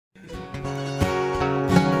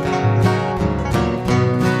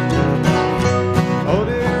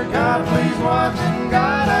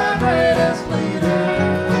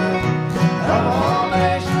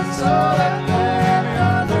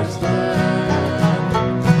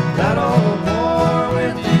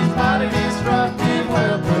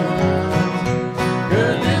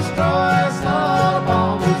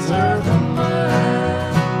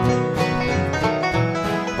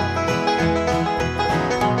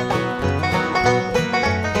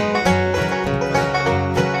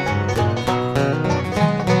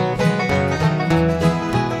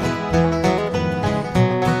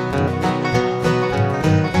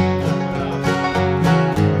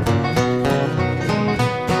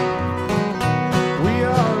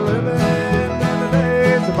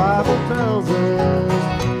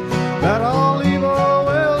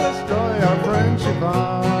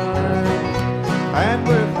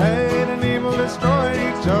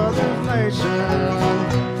nation.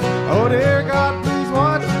 Oh dear God, please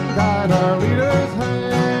watch and guide our leader's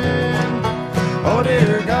hand. Oh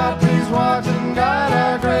dear God, please watch and guide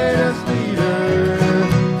our greatest leader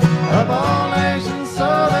of all nations, so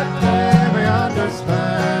that they may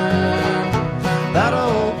understand that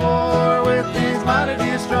old war with these mighty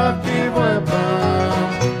destructive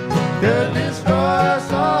weapons could destroy us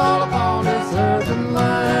all upon this earth and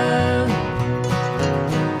land.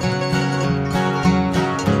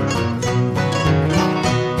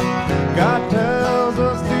 God tells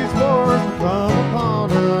us these wars will come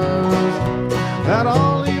upon us, that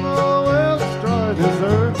all evil will destroy this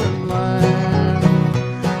earth and land.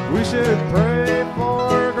 We should pray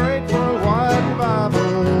for a great worldwide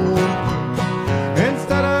revival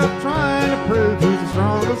instead of trying to prove who's the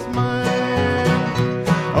strongest man.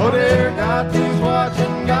 Oh dear God, please watch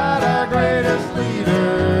and guide our greatest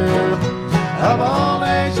leader of all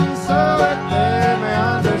nations, so that they may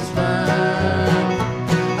understand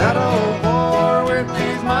that old war with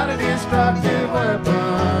these mighty destructive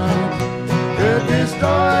weapons could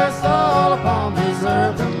destroy us all upon this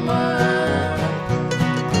earth and land.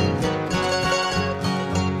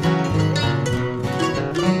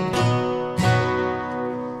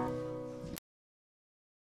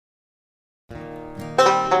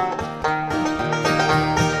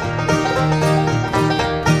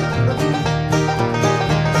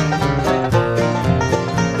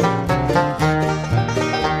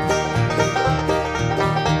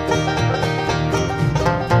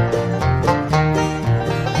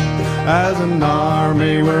 As an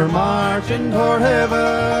army we're marching toward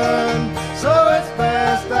heaven, so it's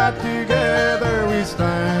best that together we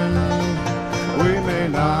stand. We may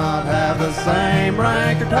not have the same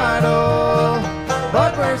rank or title,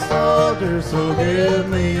 but we're soldiers, so give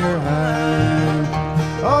me your hand.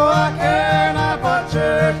 Oh, I care not what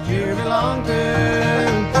church you belong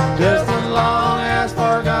to, just as long as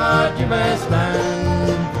for God you may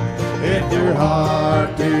stand. If your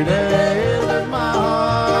heart today is as my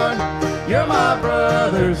heart, you're my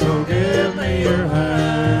brother, so give me your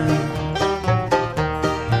hand.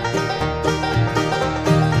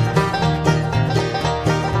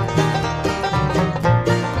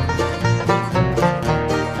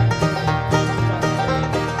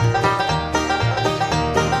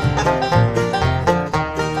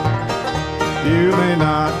 You may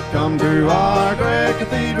not come to our great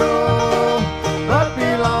cathedral, but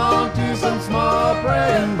belong to some small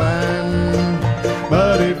praying band.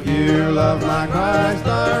 But if you love my Christ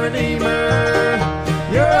our Redeemer,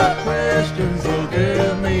 you're a Christian, so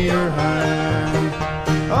give me your hand.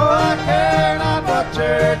 Oh, I care not what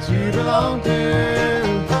church you belong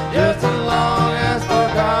to, just as long as for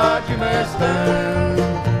God you may stand.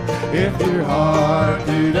 If your heart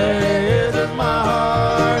today is as my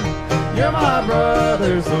heart, you're my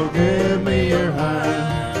brother, so give me your hand.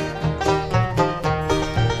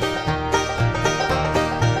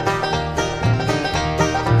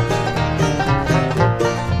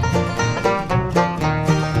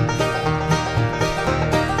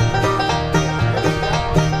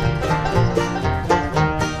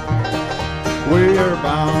 We are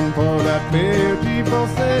bound for that beautiful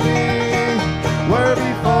city, where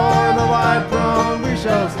before the white throne we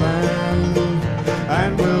shall stand,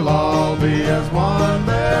 and we'll all be as one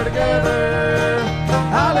there together.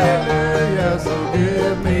 Hallelujah, so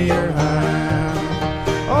give me your hand.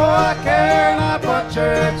 Oh, I care not what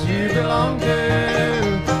church you belong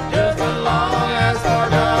to, just as long as for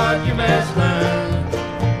God you may stand.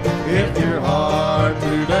 If your heart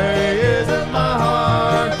today is as my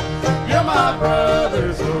heart, you're my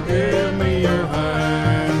brother, so give me your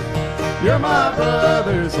hand. You're my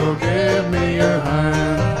brother, so give me your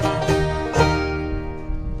hand.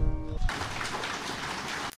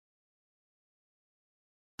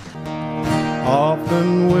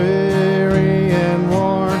 Often weary and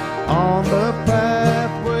worn on the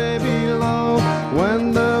pathway below,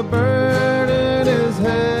 when the burden is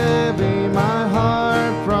heavy, my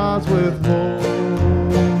heart throbs with woe.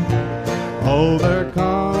 Oh, there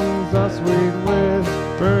comes a sweet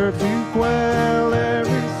whisper to quell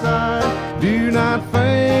every sigh. Do not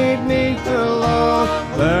faint 'neath the load,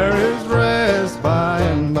 there is rest by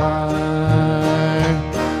and by.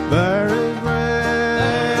 There is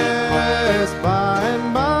rest by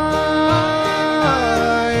and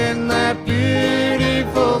by in that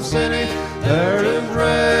beautiful city. There is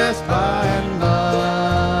rest by and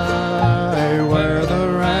by, where the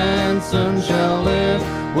ransom shall live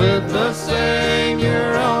with the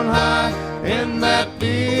Savior on high. In that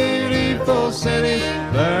beautiful city,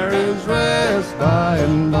 there is rest by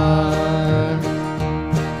and by.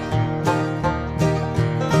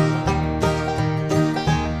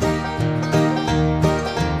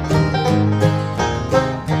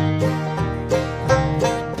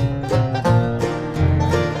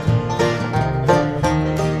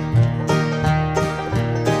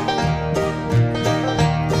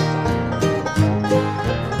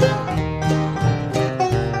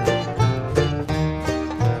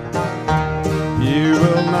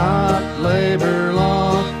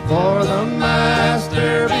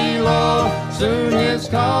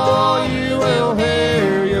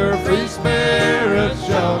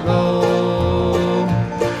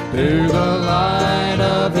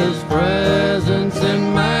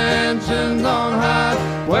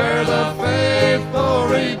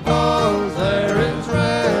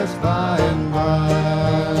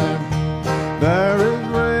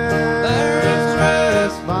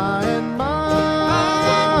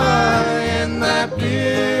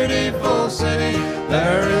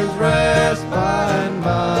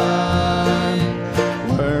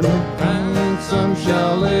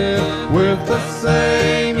 shall live with the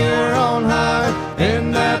Savior on high.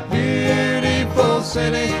 In that beautiful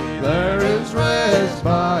city there is rest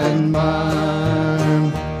by and by.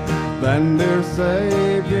 Then, dear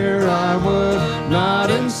Savior, I would not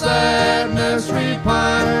in sadness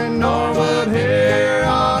repine, nor would here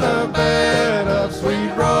on a bed of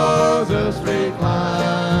sweet roses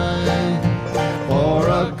recline. For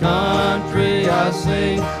a country I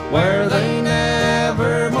see where they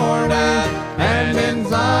never more die, and in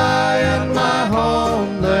Zion my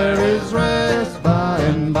home there is rest by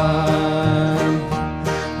and by.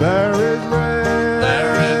 There is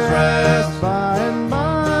rest by and by.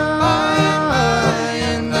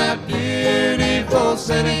 In that beautiful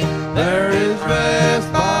city there is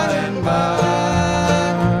rest by and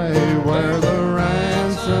by, where the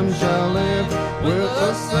ransom shall live with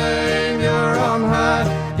the Savior on high.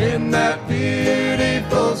 In that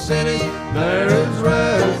beautiful city there is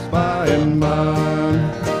rest by and by.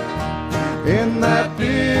 In that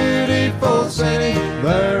beautiful city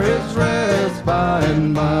there is rest by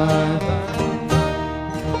and by.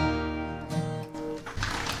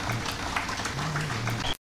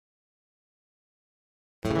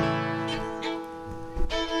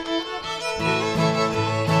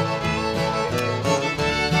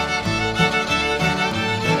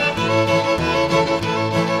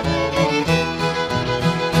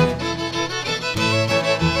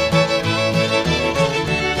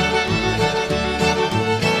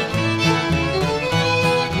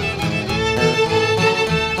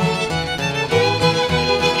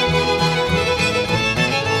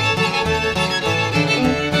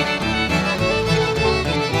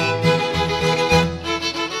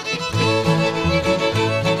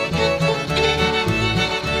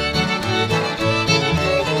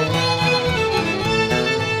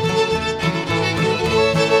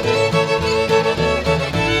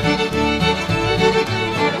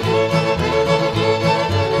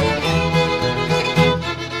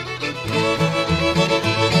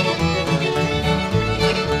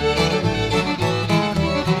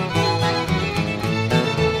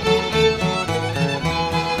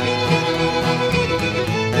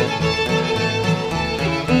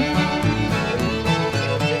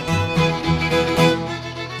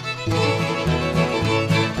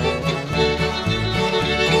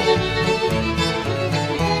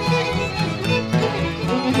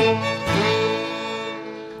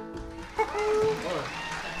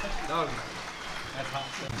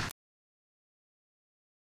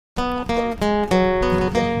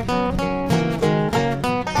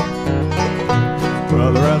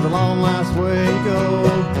 Brother, as the long last way you go,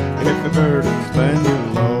 and if the burden's bend you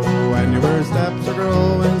low, and your very steps are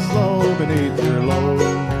growing slow beneath your load,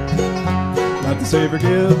 let the Savior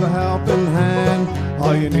give a helping hand.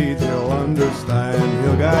 All you need he'll understand.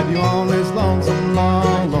 He'll guide you on this lonesome,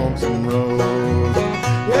 long, lonesome road.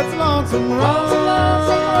 It's a lonesome road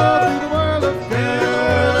through the world of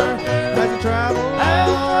care. As you travel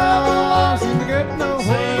along, seem to get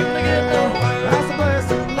nowhere. That's the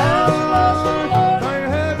blessed Lord, by your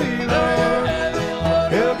heavy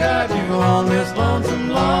load. He'll guide you on this lonesome,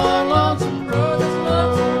 long, lonesome road.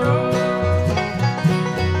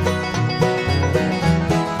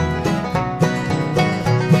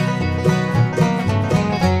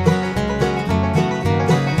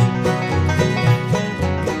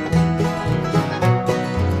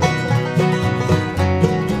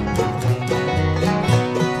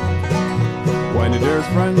 When your dearest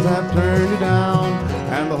friends have turned you down,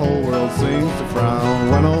 and the whole world seems to frown,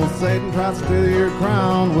 when old Satan tries to steal your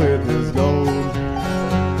crown with his gold,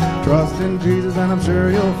 trust in Jesus and I'm sure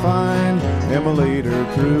you'll find him a leader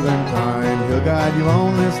true and kind. He'll guide you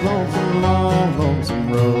on this lonesome, long,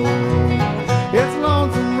 lonesome road. It's a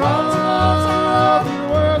lonesome road through the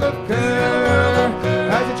world of care.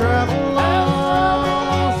 As you travel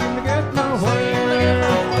along, seem to get nowhere.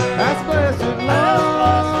 That's blessed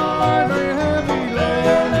Lord, for your heavy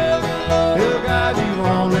load. He'll guide you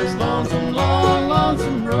on this lonesome, long,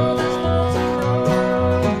 lonesome road.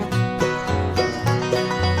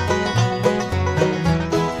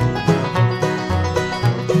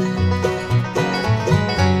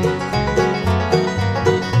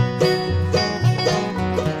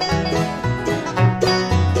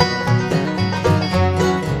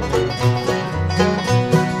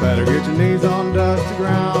 Better get your knees on dusty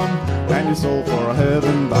ground and your soul for a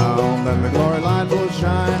heaven bound. Then the glory light will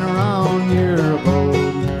shine around your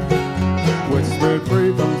abode, with the spirit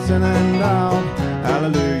free from sin and doubt.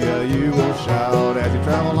 Hallelujah, you will shout as you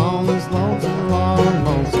travel on this lonesome, long,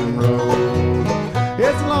 lonesome road.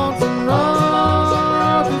 It's a lonesome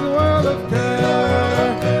road through the world of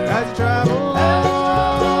care. As you travel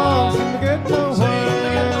on, seem to get nowhere.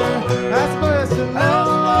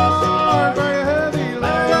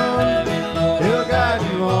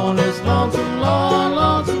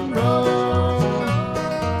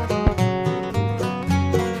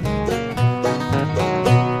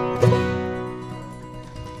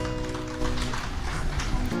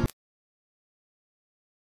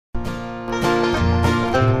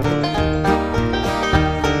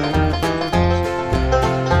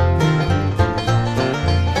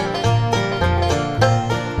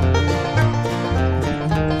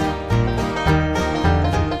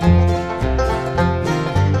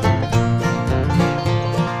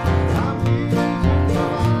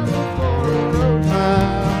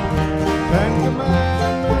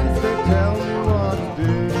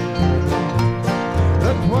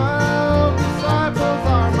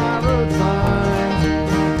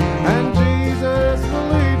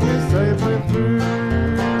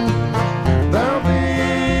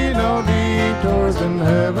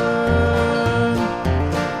 heaven.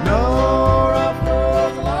 No rough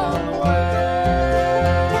roads along the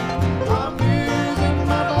way. I'm using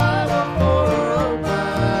my Bible for a road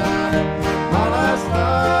map. My last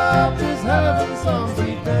stop is heaven some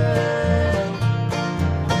sweet day.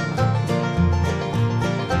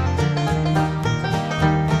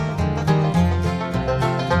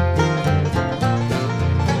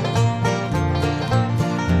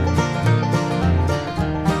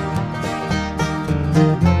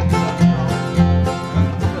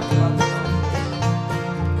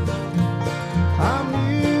 I'm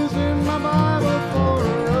using my Bible for a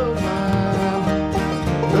road map.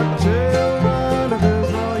 The children of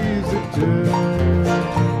Israel use it too.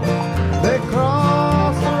 They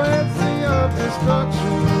crossed the Red Sea of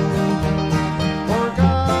destruction, for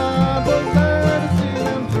God was there to see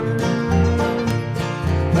them through.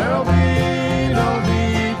 There'll be no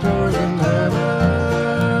detours in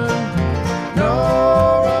heaven, no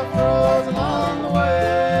rough roads along the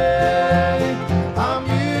way. I'm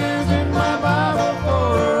using my Bible for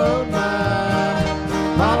a road map.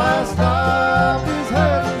 My last stop is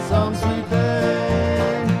heaven some sweet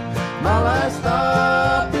day. My last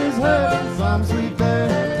stop is heaven some sweet day.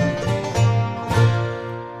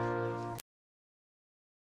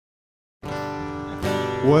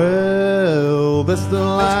 Well, this the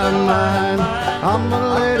light of mine, I'm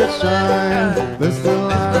gonna let it shine. This the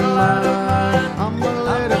light of mine, I'm gonna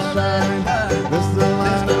let it shine. This the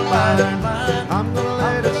light of mine, I'm gonna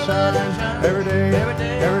let it shine. Every day, every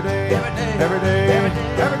day, every day, every day,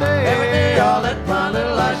 every day, I'll let my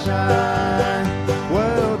little light shine.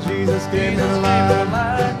 Well, Jesus gave me the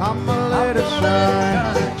light, I'm gonna let it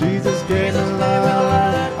shine. Jesus gave me the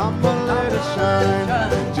light, I'm gonna let it shine.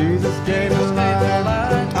 Jesus gave me the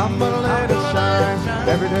light, I'm gonna let it shine.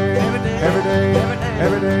 Every day, every day,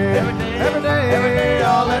 every day, every day,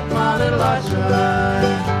 I'll let my little light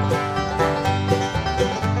shine.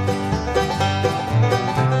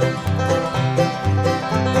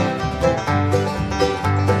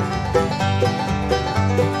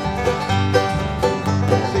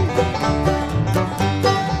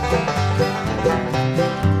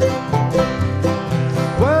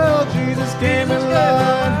 Well, Jesus gave me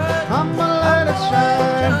light, I'm gonna let it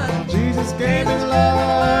shine. Jesus gave me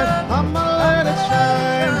light, I'm gonna let it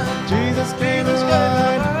shine. Jesus gave me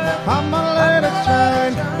light, I'm gonna let it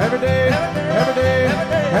shine. Every day, every day,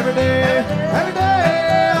 every day, every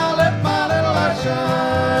day, I'll let my little light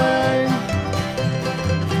shine.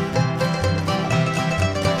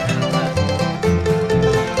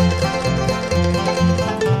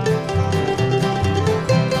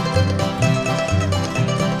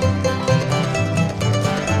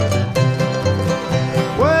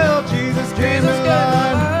 Well, Jesus gave me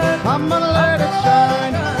light, I'm gonna let it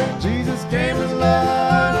shine. Jesus gave me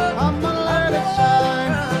light, I'm gonna let it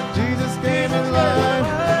shine. Jesus gave me light,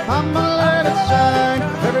 I'm gonna let it shine.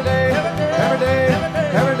 Every day, every day,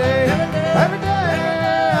 every day, every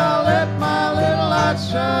day, I'll let my little light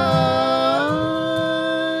shine.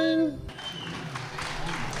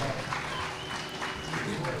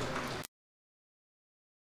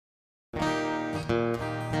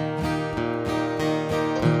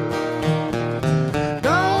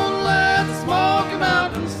 Don't let the Smoky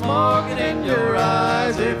Mountain smoke it in your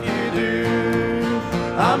eyes. If you do,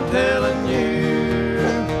 I'm telling you,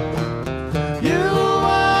 you'll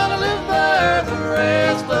wanna live there the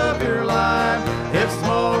rest of your life. If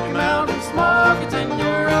Smoky Mountain smoke is in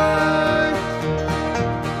your eyes.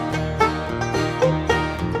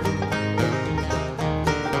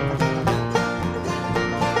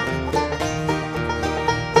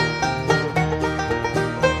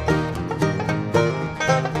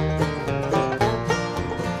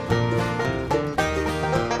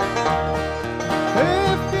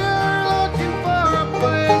 If you're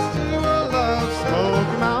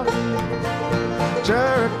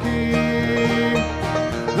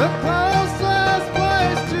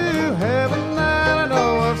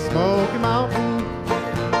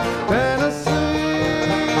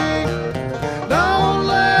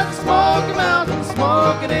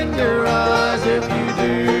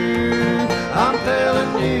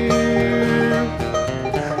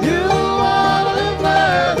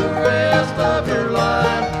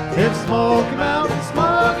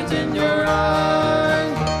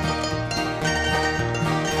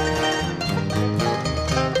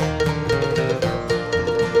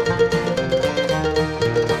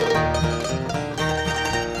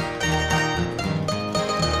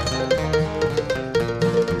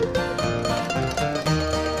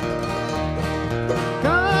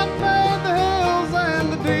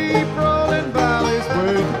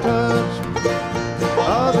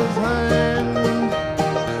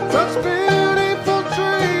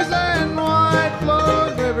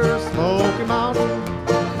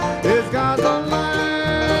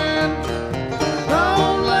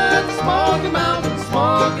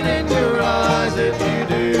in your eyes if you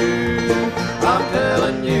do. I'm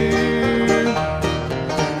telling you,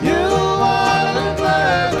 you'll want to live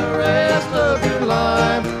there the rest of your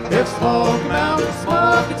life. If Smoky Mountain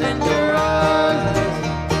smoke is in your eyes.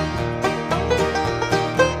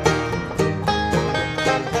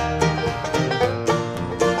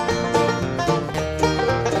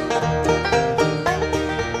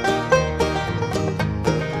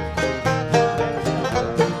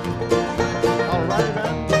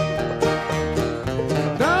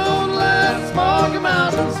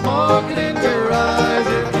 Smoke it in your eyes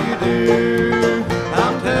if you do.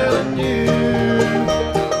 I'm telling you,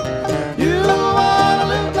 you'll want to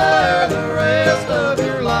live there the rest of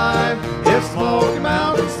your life. If Smoky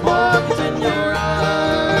Mountain smoke is in your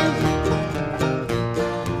eyes.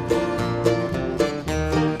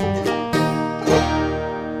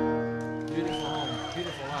 Beautiful home,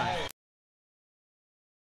 beautiful life.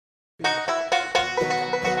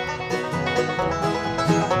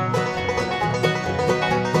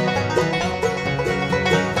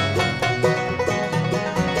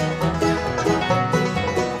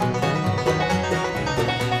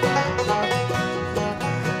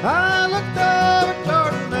 I looked over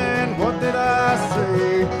Jordan and what did I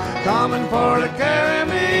see? Coming for to carry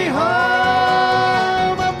me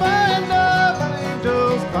home. A band of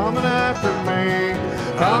angels coming after me,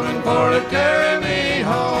 coming for to carry me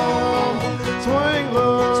home. Swing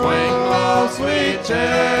low, sweet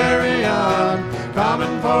chariot,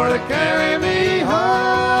 coming for to carry me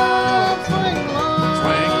home. Swing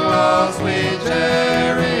low, sweet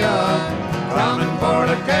chariot, coming for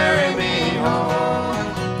to carry me home.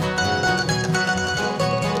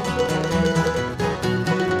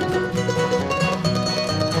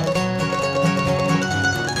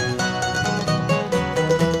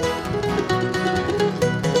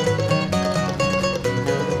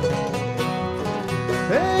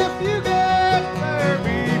 If you get there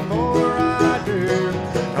before I do,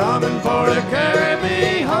 coming for to carry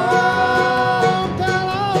me home. Tell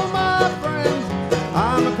all my friends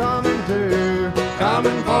I'm a-coming too,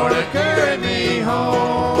 coming for to carry me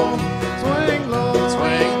home. Swing low,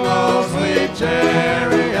 sweet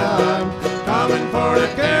chariot, coming for to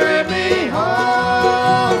carry me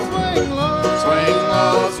home. Swing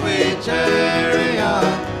low, sweet chariot,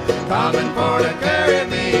 coming for to carry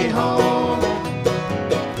me home.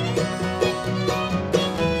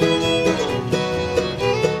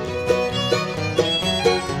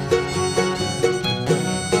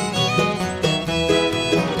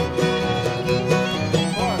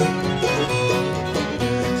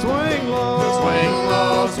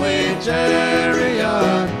 Sweet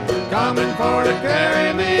chariot, coming for to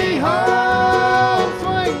carry me home.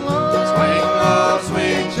 Swing low,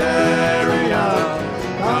 sweet chariot,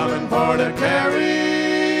 coming for to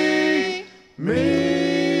carry me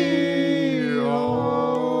home.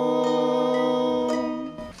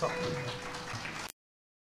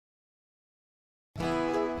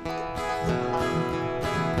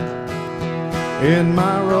 In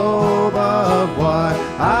my robe of white,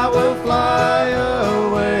 I will fly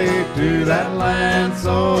away to that land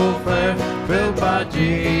so fair, built by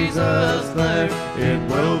Jesus there. It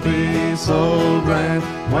will be so grand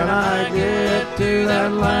when I get to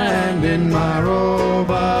that land. In my robe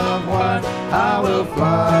of white, I will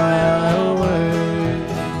fly away.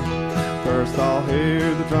 First I'll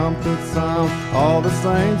hear the trumpet sound, all the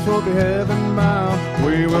saints will be heaven bound.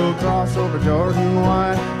 We will cross over Jordan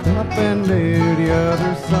wide, up and near the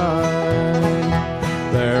other side.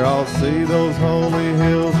 There I'll see those holy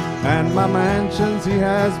hills and my mansions he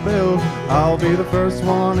has built. I'll be the first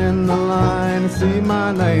one in the line to see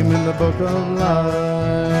my name in the book of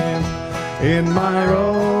life. In my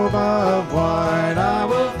robe of white I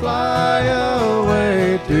will fly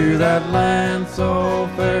away to that land so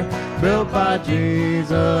fair, built by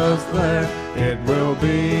Jesus there. It will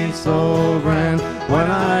be so grand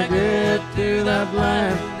when I get to that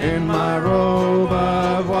land. In my robe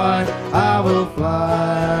of white I will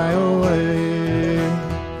fly away.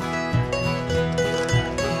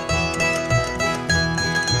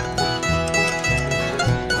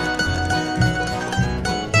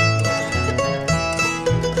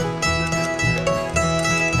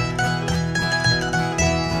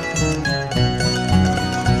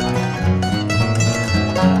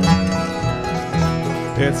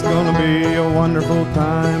 It's gonna be a wonderful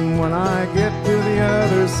time when I get to the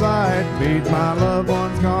other side. Meet my loved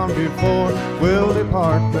ones gone before, we'll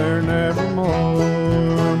depart there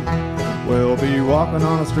nevermore. We'll be walking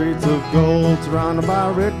on the streets of gold, surrounded by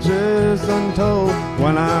riches untold.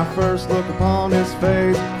 When I first look upon his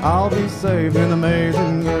face, I'll be saved in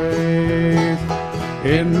amazing grace.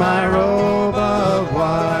 In my robe of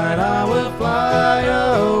white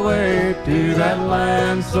to that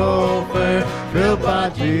land so fair, built by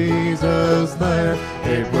Jesus there.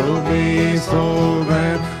 It will be so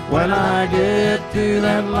grand when I get to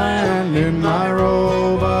that land. In my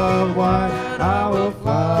robe of white I will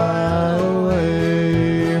fly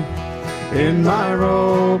away. In my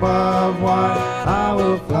robe of white I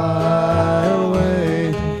will fly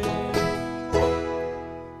away.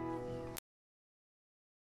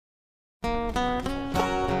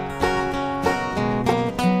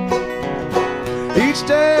 Each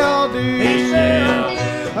day I'll do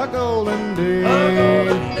a golden day,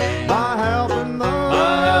 by helping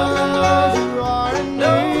those who are in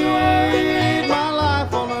need. My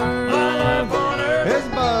life on earth is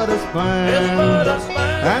but a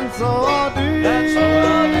span, and so I'll do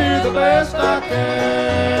the best I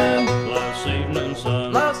can. Last evening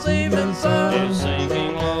sun, Last evening sun is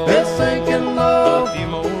sinking low. is sinking low. A few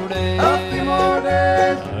more days, A few more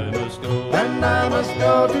days, I must go. and I must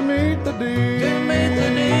go to meet the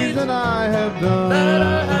deeds that I have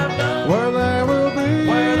done, where there will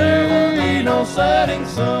be no setting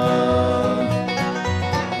sun.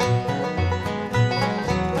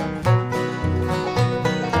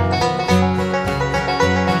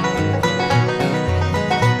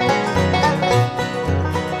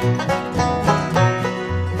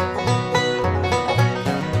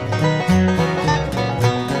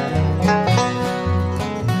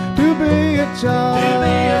 To be a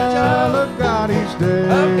child of God each day,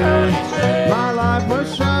 my life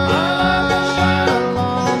must shine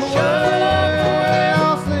along the way.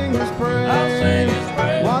 I'll sing His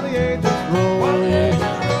praise while the ages roll,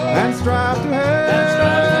 and strive to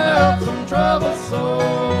help some troubled soul.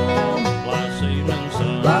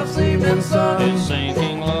 Last evening sun, is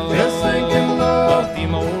sinking low. A few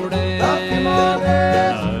more days,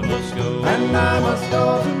 I must go. and I must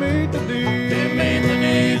go to meet the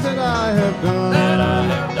deeds that I have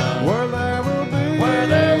done, where there will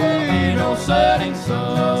be no setting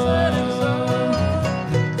sun.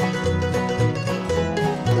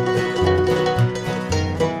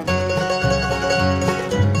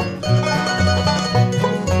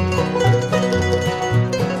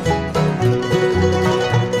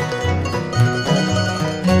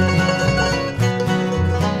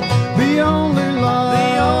 The only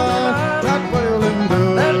love that will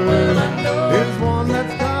endure is one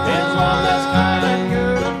that's kind and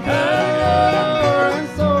good and pure, and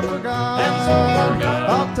so for God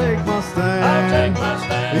I'll take my stand.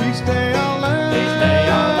 Each day I'll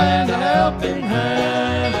lend a helping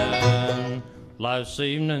hand. Last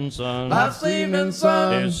evening sun, Last evening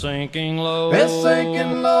sun is sinking low. is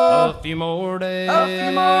sinking low. A few more days,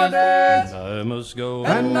 I must go.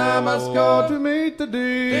 And I must go to meet the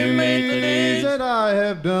deeds that I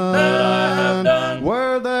have done,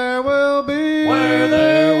 where there will be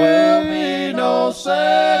no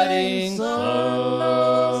setting sun.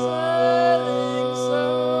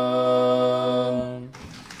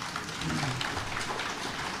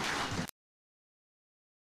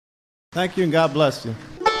 Thank you, and God bless you.